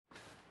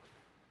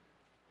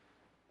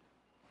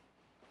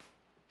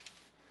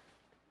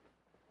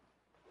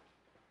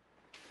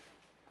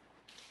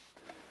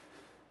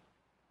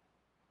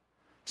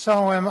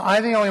So am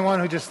I the only one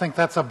who just think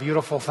that's a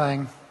beautiful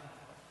thing?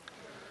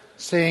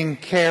 Seeing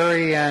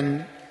Carrie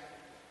and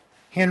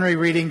Henry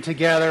reading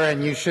together,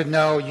 and you should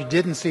know, you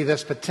didn't see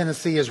this, but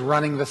Tennessee is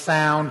running the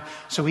sound,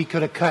 so we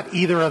could have cut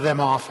either of them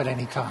off at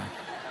any time.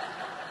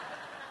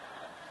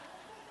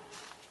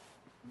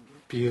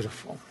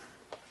 Beautiful.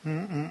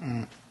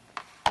 Would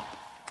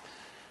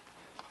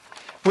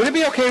it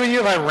be okay with you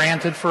if I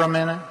ranted for a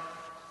minute?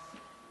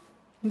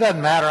 It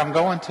doesn't matter, I'm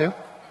going to.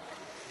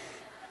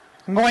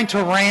 I'm going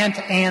to rant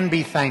and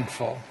be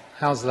thankful.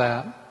 How's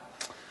that?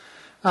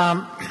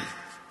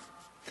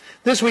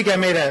 This week I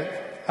made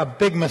a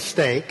big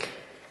mistake.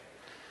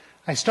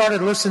 I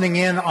started listening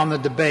in on the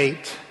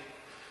debate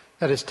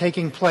that is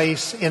taking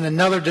place in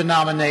another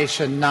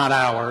denomination, not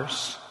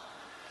ours,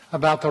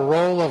 about the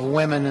role of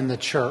women in the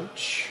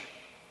church.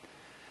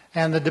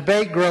 And the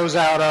debate grows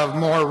out of,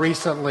 more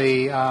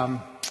recently,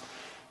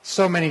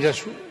 so many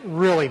just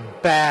really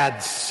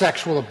bad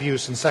sexual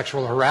abuse and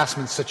sexual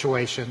harassment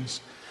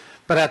situations.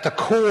 But at the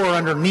core,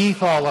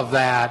 underneath all of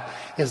that,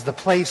 is the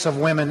place of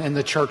women in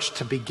the church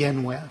to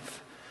begin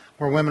with,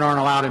 where women aren't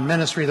allowed in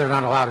ministry, they're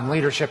not allowed in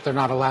leadership, they're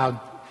not allowed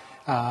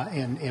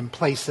in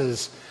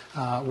places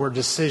where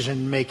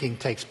decision-making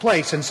takes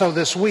place. And so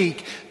this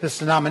week, this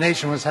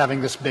denomination was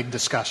having this big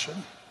discussion.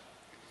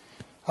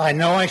 I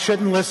know I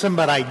shouldn't listen,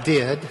 but I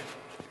did.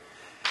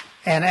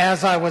 And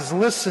as I was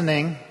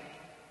listening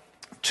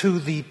to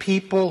the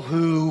people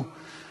who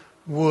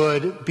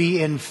would be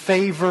in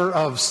favor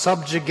of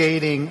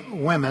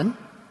subjugating women,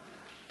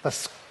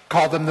 let's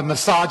call them the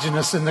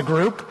misogynists in the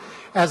group,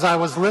 as I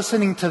was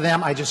listening to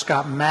them, I just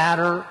got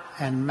madder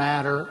and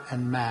madder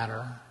and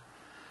madder.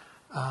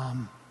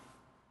 And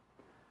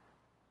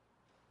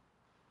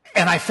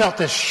I felt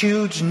this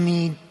huge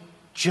need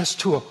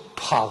just to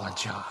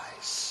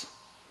apologize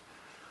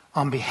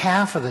on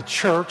behalf of the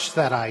church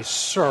that I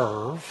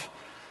serve,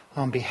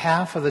 on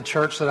behalf of the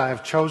church that I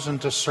have chosen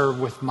to serve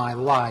with my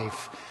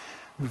life,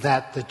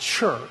 that the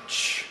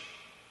church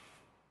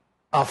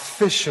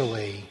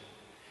officially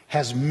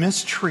has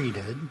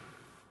mistreated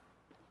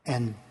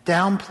and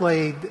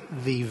downplayed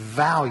the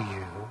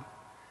value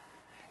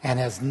and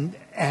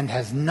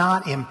has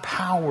not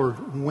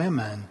empowered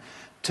women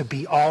to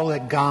be all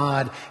that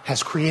God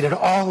has created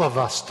all of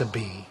us to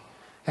be.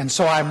 And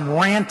so I'm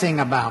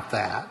ranting about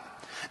that.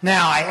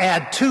 Now, I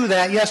add to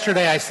that,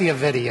 yesterday I see a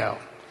video.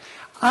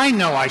 I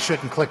know I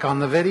shouldn't click on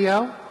the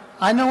video.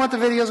 I know what the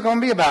video is going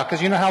to be about,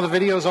 because you know how the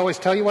videos always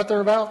tell you what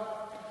they're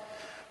about?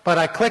 But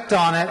I clicked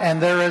on it,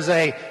 and there is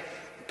a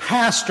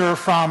pastor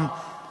from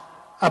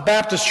a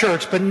Baptist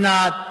church, but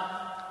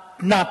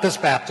not this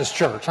Baptist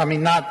church. I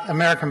mean, not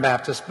American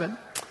Baptist, but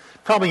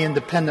probably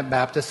Independent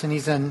Baptist, and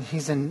he's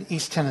in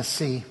East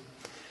Tennessee.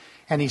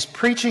 And he's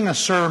preaching a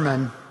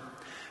sermon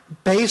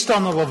based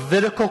on the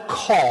Levitical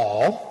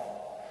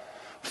call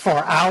for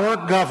our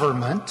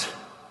government,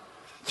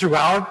 through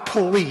our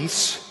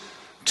police,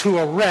 to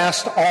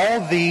arrest all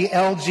the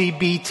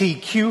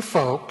LGBTQ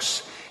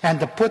folks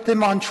and to put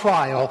them on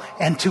trial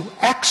and to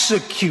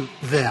execute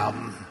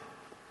them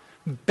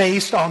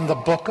based on the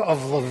book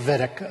of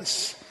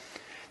Leviticus.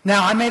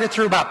 Now, I made it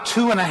through about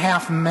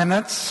 2.5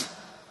 minutes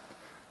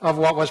of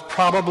what was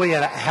probably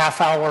a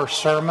half-hour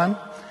sermon.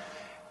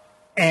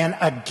 And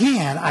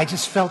again, I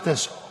just felt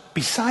this,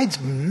 besides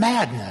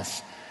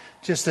madness,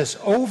 just this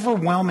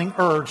overwhelming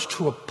urge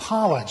to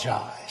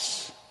apologize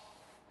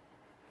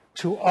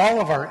to all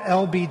of our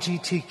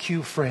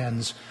LGBTQ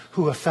friends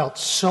who have felt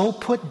so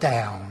put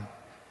down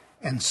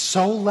and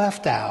so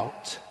left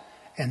out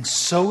and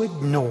so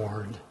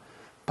ignored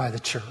by the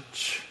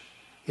church.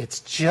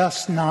 It's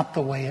just not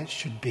the way it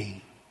should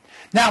be.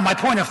 Now, my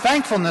point of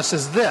thankfulness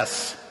is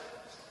this.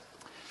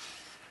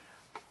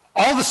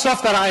 All the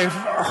stuff that I've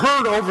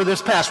heard over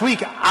this past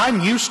week,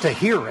 I'm used to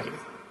hearing.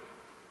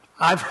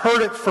 I've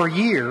heard it for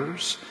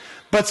years.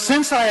 But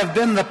since I have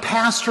been the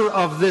pastor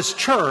of this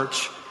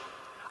church,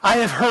 I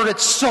have heard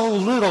it so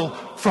little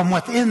from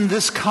within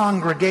this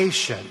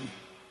congregation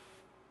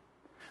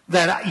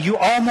that you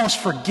almost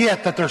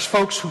forget that there's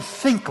folks who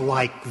think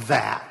like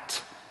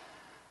that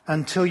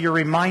until you're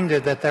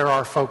reminded that there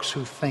are folks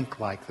who think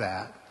like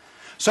that.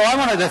 So I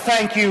wanted to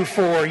thank you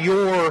for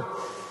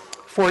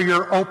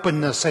your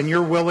openness and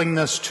your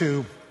willingness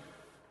to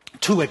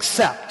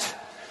accept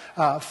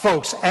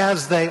folks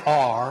as they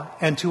are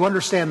and to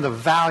understand the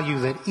value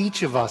that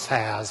each of us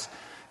has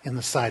in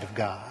the sight of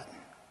God.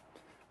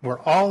 We're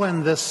all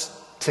in this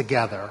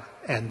together,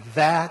 and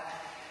that,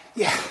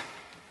 yeah.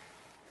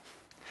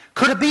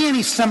 Could it be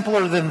any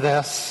simpler than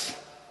this?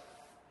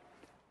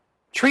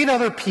 Treat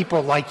other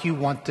people like you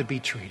want to be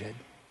treated.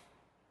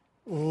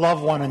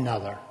 Love one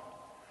another.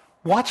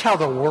 Watch how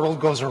the world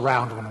goes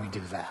around when we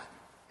do that.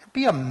 It'd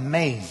be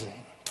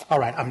amazing. All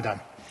right, I'm done.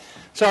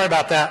 Sorry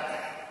about that.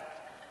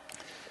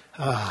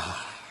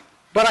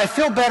 But I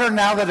feel better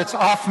now that it's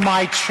off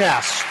my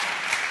chest.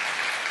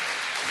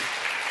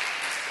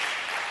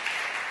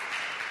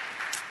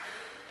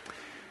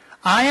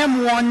 I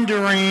am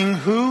wondering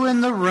who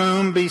in the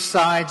room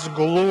besides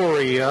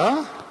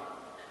Gloria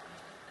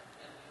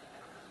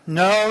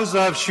knows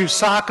of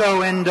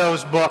Shusaku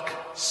Endo's book,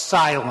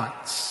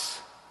 Silence.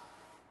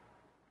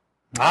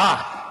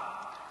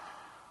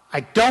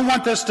 I don't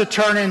want this to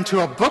turn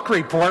into a book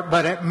report,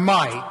 but it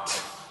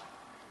might.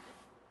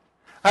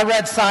 I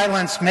read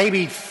Silence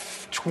maybe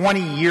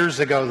 20 years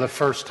ago the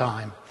first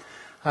time.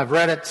 I've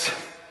read it.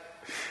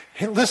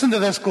 Listen to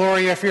this,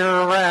 Gloria, if you're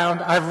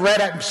around. I've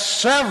read it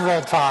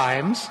several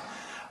times.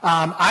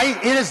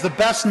 It is the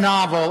best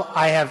novel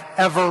I have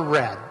ever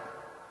read,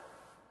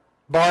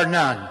 bar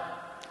none.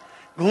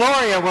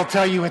 Gloria will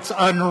tell you it's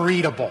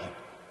unreadable.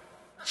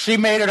 She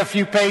made it a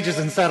few pages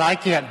and said, I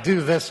can't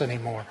do this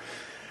anymore.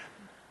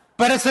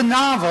 But it's a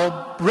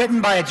novel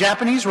written by a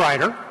Japanese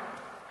writer,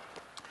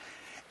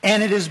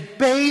 and it is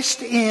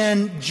based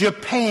in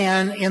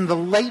Japan in the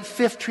late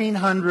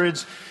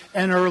 1500s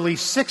and early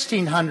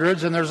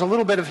 1600s, and there's a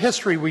little bit of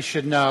history we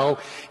should know.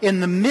 In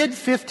the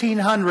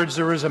mid-1500s,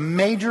 there was a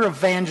major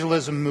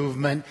evangelism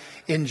movement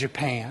in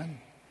Japan.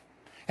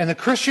 And the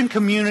Christian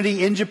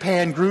community in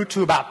Japan grew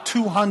to about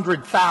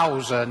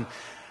 200,000,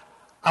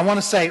 I want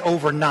to say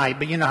overnight,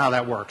 but you know how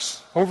that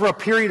works. Over a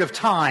period of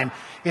time,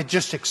 it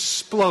just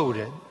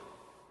exploded.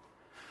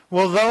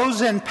 Well,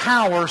 those in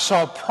power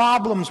saw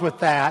problems with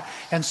that,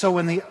 and so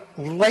in the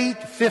late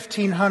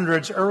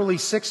 1500s, early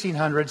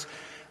 1600s,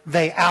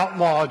 they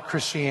outlawed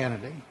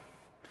Christianity.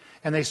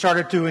 And they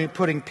started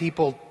putting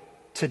people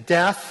to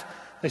death.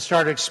 They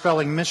started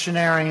expelling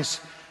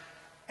missionaries.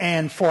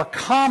 And for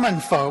common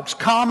folks,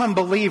 common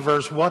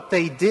believers, what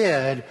they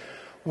did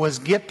was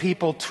get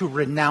people to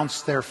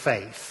renounce their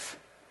faith.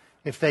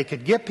 If they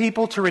could get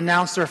people to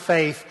renounce their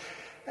faith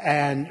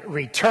and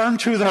return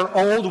to their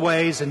old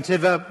ways and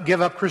give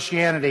up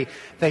Christianity,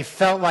 they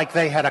felt like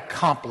they had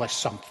accomplished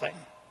something.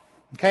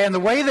 Okay, and the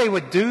way they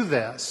would do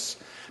this,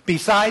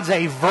 besides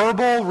a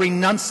verbal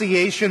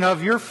renunciation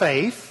of your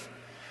faith,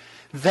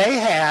 they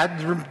had,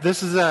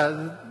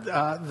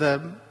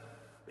 the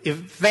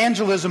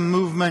evangelism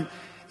movement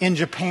in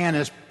Japan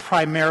is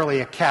primarily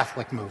a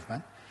Catholic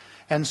movement.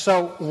 And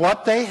so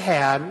what they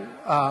had,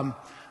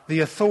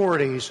 the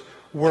authorities,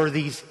 were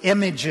these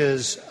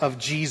images of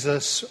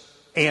Jesus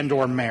and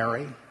or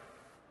Mary.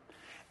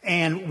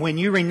 And when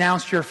you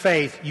renounced your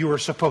faith, you were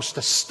supposed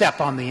to step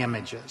on the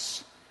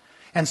images.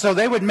 And so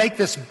they would make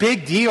this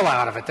big deal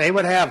out of it. They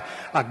would have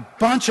a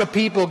bunch of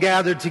people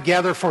gathered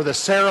together for the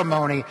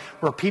ceremony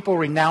where people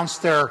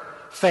renounced their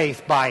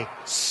faith by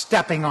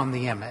stepping on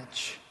the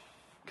image.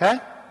 Okay?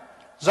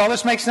 Does all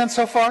this make sense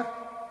so far?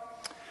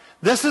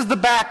 This is the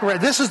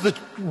background. This is the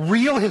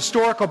real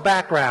historical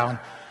background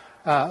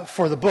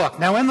for the book.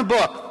 Now, in the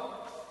book,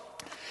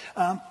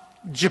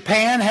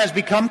 Japan has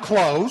become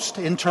closed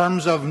in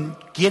terms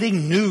of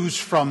getting news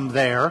from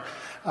there.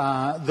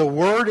 The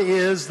word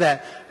is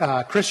that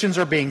Christians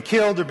are being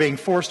killed, they're being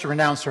forced to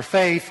renounce their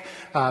faith,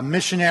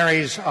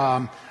 missionaries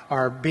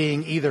are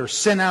being either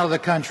sent out of the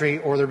country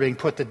or they're being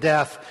put to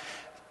death.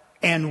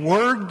 And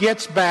word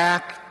gets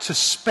back to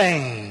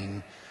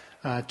Spain,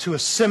 to a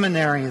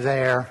seminary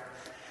there,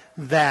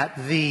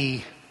 that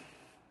the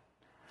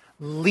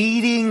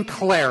leading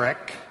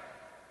cleric,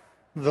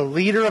 the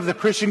leader of the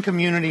Christian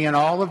community in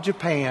all of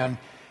Japan,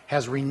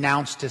 has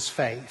renounced his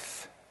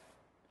faith,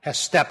 has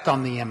stepped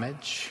on the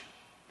image.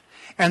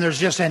 And there's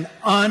just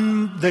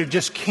they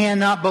just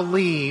cannot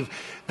believe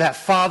that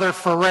Father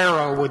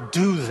Ferrero would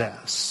do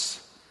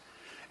this.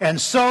 And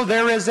so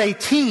there is a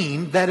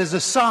team that is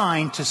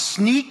assigned to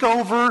sneak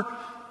over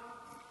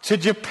to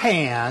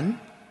Japan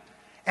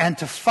and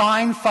to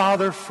find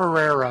Father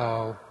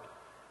Ferrero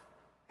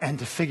and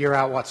to figure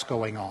out what's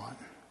going on.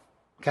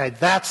 Okay,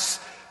 that's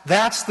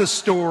the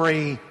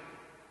story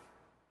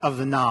of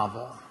the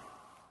novel.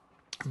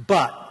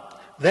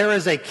 But there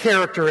is a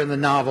character in the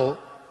novel,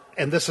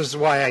 and this is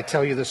why I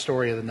tell you the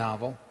story of the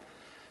novel.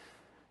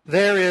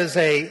 There is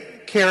a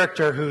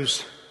character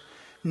whose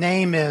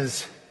name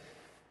is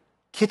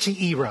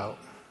Kichihiro.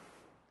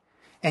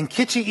 And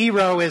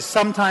Kichihiro is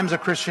sometimes a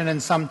Christian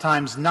and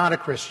sometimes not a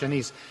Christian.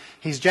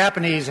 He's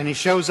Japanese, and he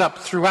shows up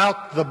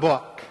throughout the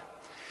book.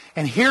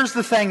 And here's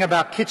the thing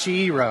about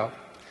Kichihiro.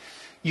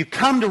 You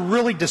come to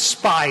really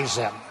despise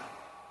him.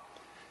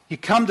 You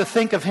come to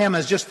think of him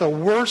as just the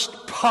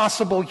worst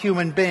possible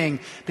human being,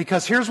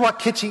 because here's what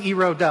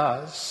Kichihiro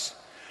does.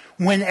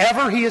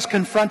 Whenever he is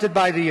confronted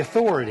by the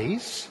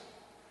authorities,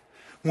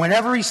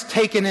 whenever he's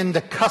taken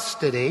into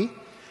custody,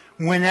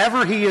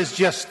 whenever he is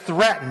just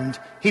threatened,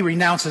 he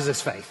renounces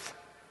his faith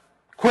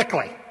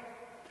quickly.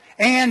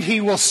 And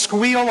he will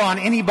squeal on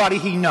anybody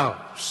he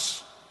knows.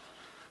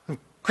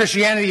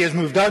 Christianity has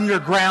moved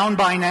underground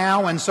by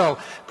now, and so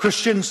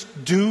Christians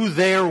do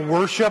their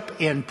worship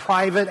in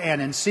private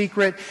and in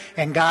secret,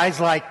 and guys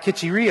like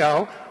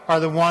Kichihiro are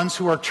the ones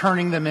who are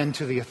turning them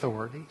into the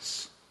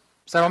authorities.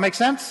 Does that all make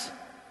sense?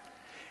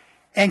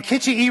 And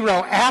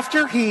Kichihiro,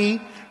 after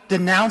he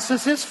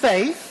denounces his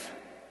faith,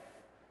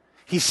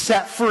 he's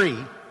set free.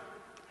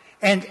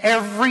 And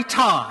every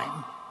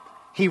time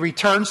he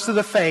returns to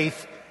the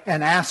faith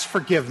and asks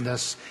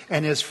forgiveness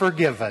and is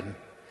forgiven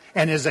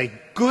and is a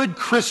good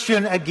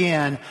Christian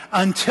again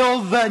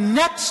until the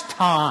next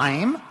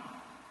time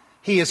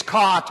he is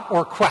caught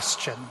or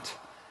questioned.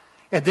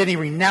 And then he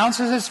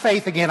renounces his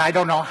faith again. I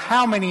don't know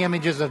how many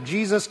images of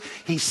Jesus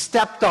he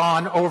stepped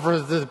on over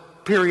the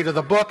period of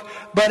the book,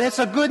 but it's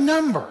a good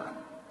number.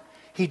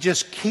 He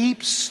just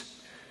keeps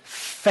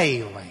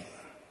failing.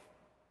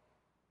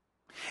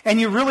 And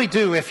you really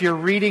do, if you're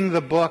reading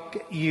the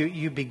book,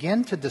 you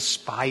begin to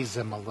despise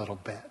him a little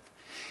bit.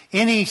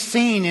 Any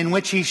scene in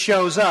which he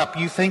shows up,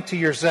 you think to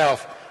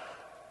yourself,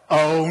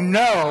 oh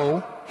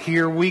no,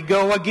 here we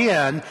go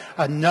again.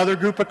 Another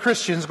group of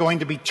Christians going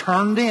to be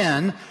turned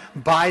in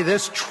by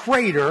this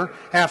traitor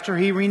after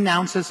he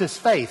renounces his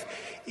faith.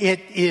 It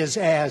is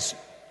as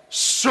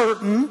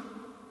certain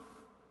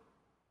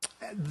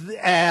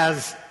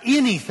as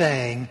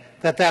anything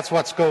that that's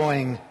what's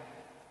going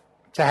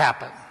to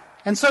happen.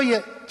 And so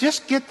you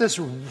just get this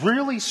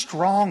really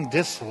strong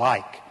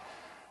dislike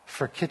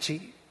for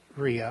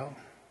Kichirio.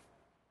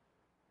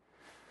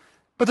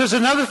 But there's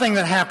another thing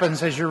that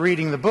happens as you're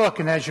reading the book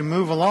and as you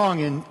move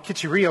along and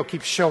Kichirio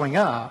keeps showing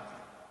up.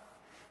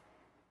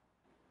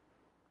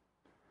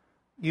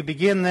 You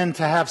begin then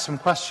to have some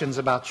questions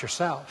about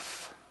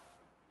yourself.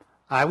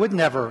 I would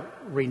never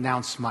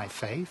renounce my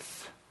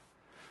faith.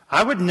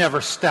 I would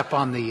never step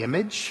on the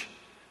image.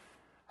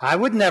 I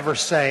would never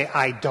say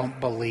I don't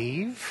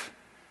believe.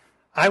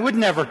 I would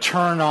never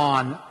turn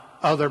on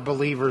other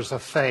believers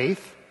of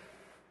faith.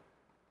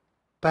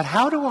 But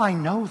how do I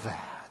know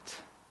that?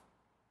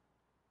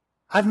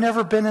 I've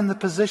never been in the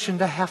position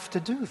to have to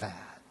do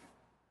that.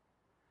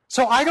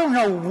 So I don't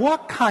know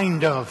what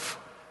kind of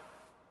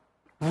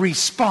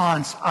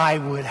response I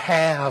would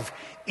have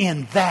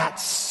in that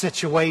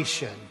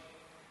situation.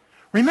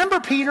 Remember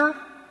Peter,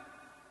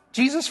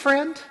 Jesus'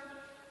 friend?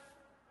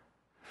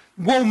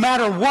 No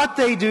matter what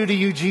they do to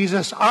you,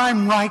 Jesus,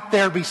 I'm right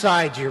there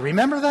beside you.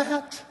 Remember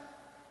that?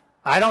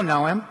 I don't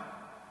know him.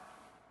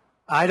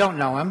 I don't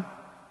know him.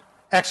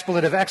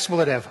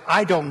 Expletive.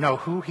 I don't know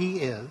who he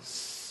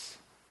is.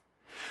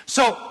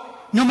 So,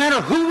 no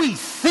matter who we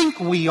think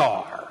we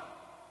are,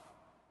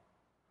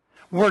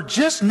 we're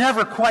just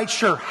never quite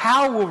sure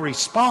how we'll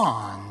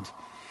respond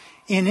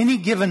in any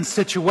given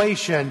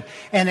situation.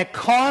 And it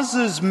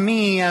causes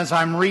me, as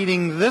I'm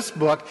reading this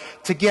book,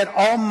 to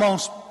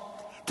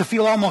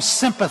feel almost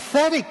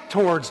sympathetic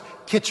towards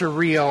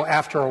Kichirio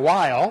after a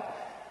while,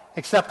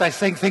 except I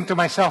think to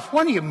myself,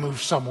 why don't you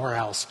move somewhere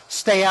else?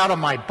 Stay out of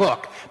my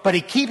book. But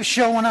he keeps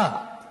showing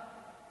up.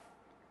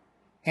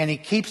 And he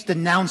keeps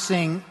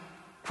denouncing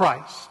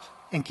Christ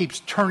and keeps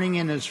turning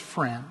in his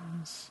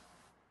friends.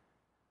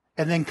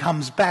 And then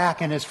comes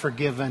back and is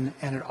forgiven,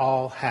 and it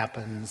all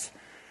happens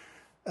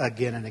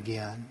again and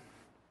again.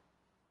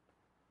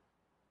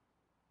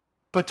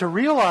 But to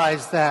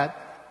realize that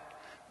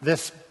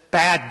this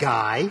bad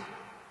guy,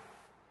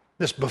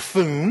 this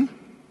buffoon,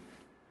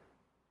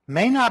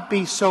 may not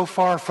be so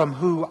far from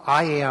who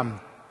I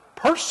am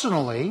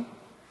personally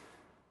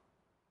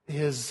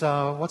is,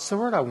 what's the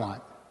word I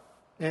want?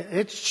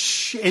 It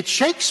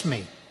shakes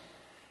me.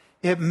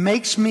 It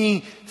makes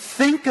me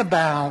think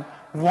about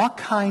what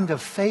kind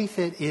of faith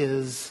it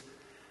is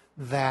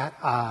that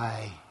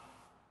I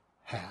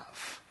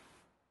have.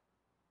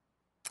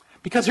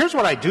 Because here's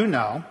what I do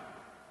know.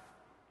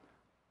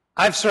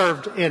 I've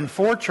served in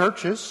 4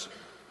 churches,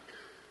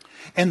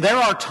 and there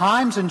are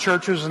times in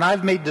churches when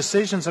I've made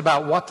decisions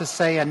about what to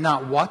say and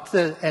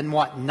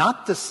what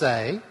not to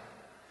say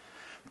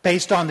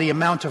based on the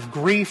amount of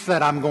grief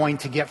that I'm going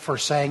to get for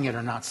saying it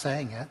or not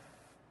saying it.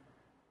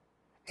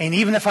 And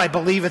even if I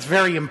believe it's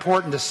very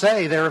important to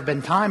say, there have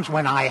been times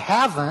when I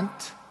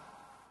haven't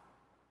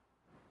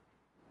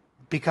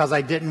because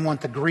I didn't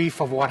want the grief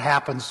of what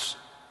happens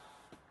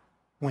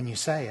when you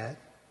say it.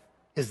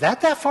 Is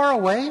that far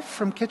away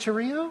from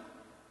Kichirio?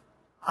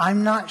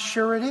 I'm not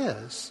sure it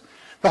is.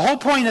 The whole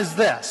point is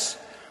this.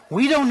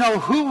 We don't know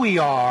who we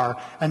are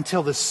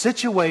until the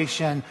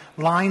situation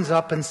lines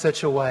up in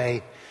such a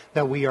way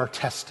that we are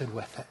tested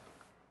with it.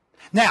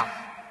 Now,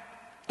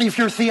 if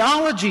your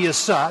theology is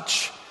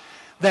such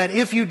that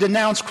if you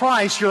denounce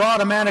Christ, you're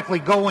automatically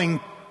going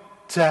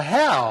to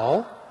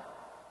hell,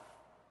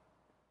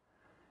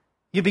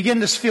 you begin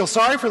to feel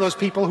sorry for those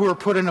people who are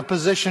put in a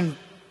position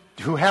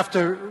who have to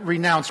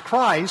renounce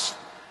Christ,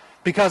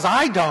 because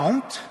I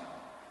don't,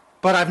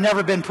 but I've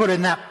never been put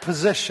in that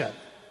position.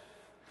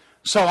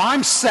 So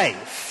I'm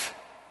safe,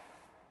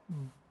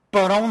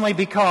 but only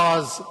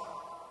because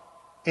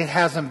it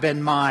hasn't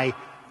been my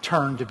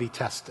turn to be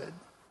tested.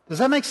 Does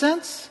that make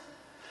sense?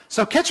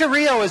 So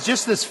Kichirio is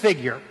just this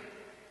figure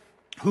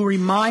who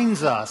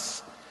reminds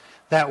us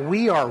that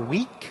we are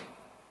weak,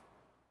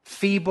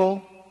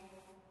 feeble,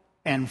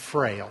 and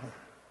frail.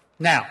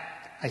 Now,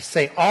 I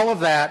say all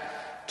of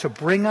that to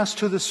bring us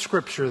to the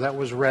scripture that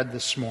was read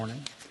this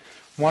morning.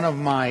 One of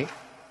my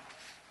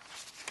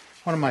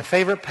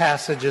favorite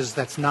passages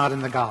that's not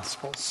in the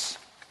Gospels.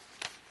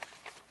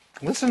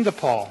 Listen to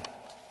Paul.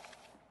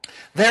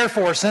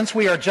 Therefore, since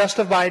we are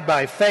justified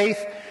by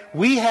faith,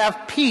 we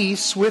have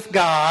peace with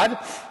God.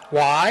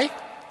 Why?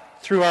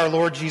 Through our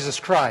Lord Jesus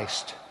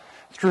Christ,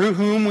 through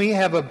whom we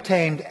have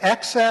obtained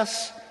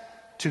access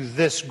to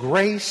this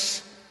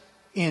grace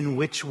in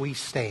which we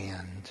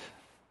stand.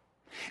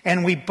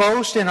 And we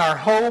boast in our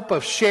hope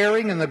of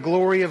sharing in the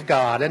glory of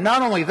God. And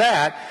not only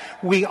that,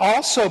 we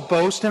also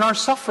boast in our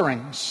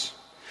sufferings,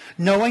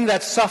 knowing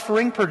that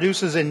suffering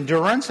produces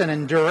endurance, and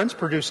endurance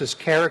produces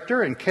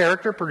character, and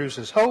character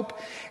produces hope,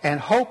 and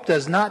hope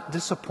does not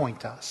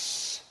disappoint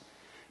us,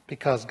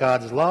 because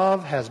God's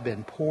love has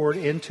been poured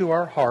into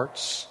our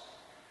hearts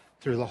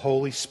through the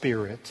Holy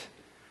Spirit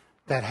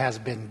that has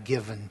been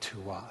given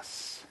to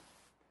us.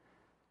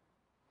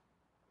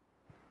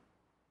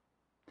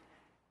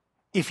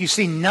 If you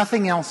see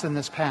nothing else in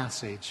this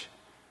passage,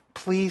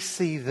 please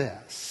see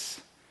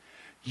this.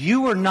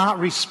 You are not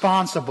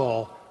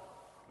responsible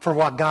for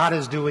what God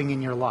is doing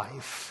in your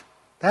life.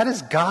 That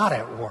is God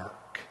at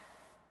work.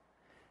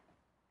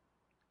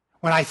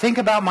 When I think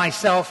about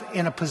myself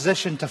in a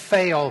position to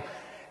fail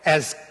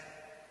as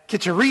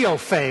Kichirio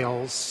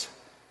fails,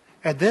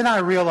 and then I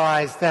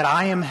realize that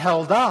I am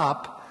held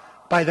up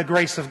by the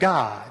grace of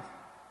God.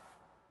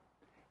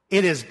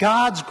 It is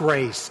God's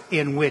grace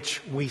in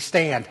which we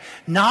stand,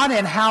 not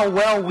in how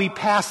well we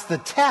pass the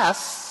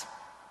tests,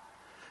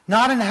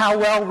 not in how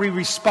well we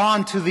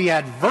respond to the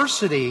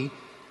adversity.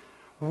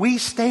 We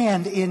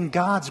stand in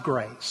God's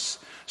grace.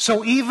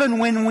 So even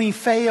when we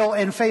fail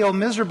and fail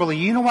miserably,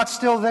 you know what's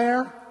still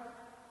there?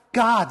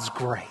 God's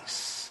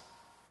grace.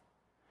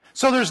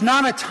 So there's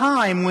not a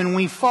time when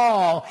we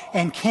fall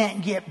and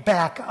can't get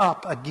back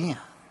up again.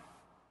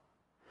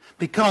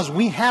 Because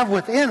we have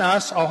within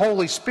us a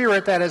Holy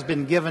Spirit that has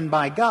been given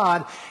by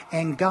God,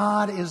 and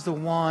God is the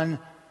one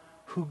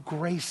who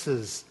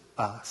graces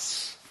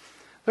us.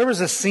 There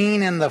was a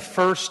scene in the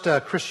first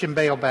Christian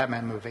Bale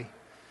Batman movie,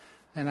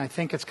 and I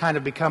think it's kind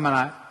of become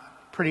a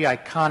pretty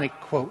iconic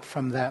quote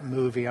from that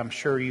movie. I'm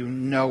sure you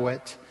know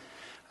it.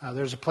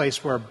 There's a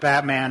place where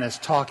Batman is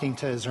talking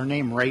to, is her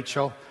name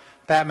Rachel?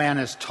 Batman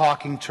is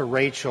talking to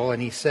Rachel,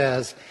 and he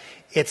says,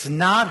 "It's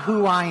not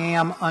who I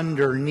am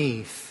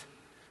underneath,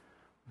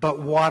 but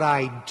what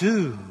I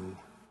do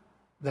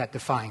that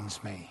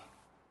defines me."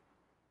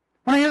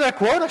 When I hear that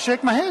quote, I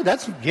shake my head.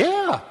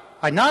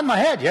 I nod my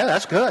head. Yeah,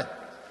 that's good.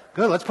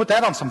 Good, let's put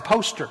that on some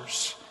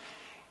posters.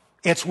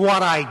 It's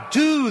what I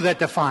do that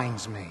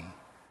defines me.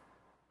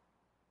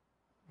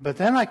 But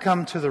then I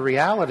come to the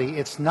reality,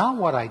 it's not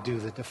what I do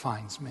that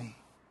defines me.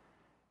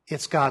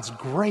 It's God's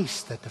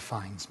grace that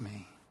defines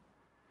me.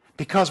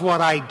 Because what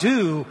I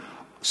do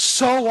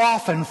so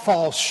often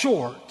falls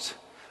short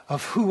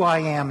of who I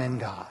am in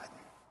God.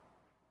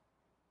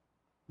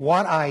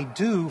 What I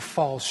do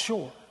falls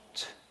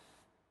short.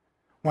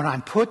 When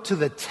I'm put to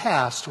the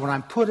test, when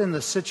I'm put in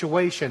the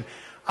situation,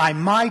 I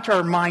might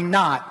or might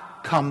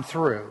not come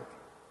through.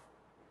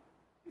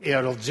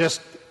 It'll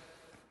just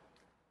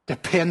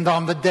depend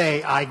on the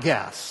day, I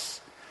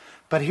guess.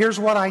 But here's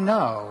what I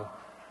know.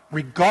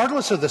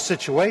 Regardless of the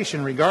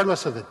situation,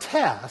 regardless of the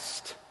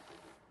test,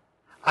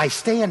 I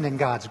stand in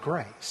God's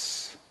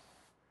grace.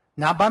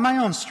 Not by my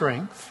own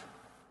strength,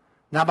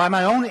 not by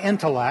my own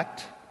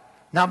intellect,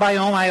 not by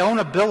my own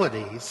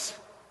abilities,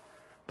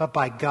 but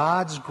by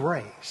God's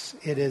grace.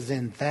 It is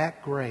in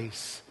that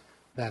grace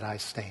that I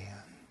stand.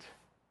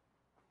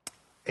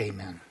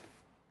 Amen.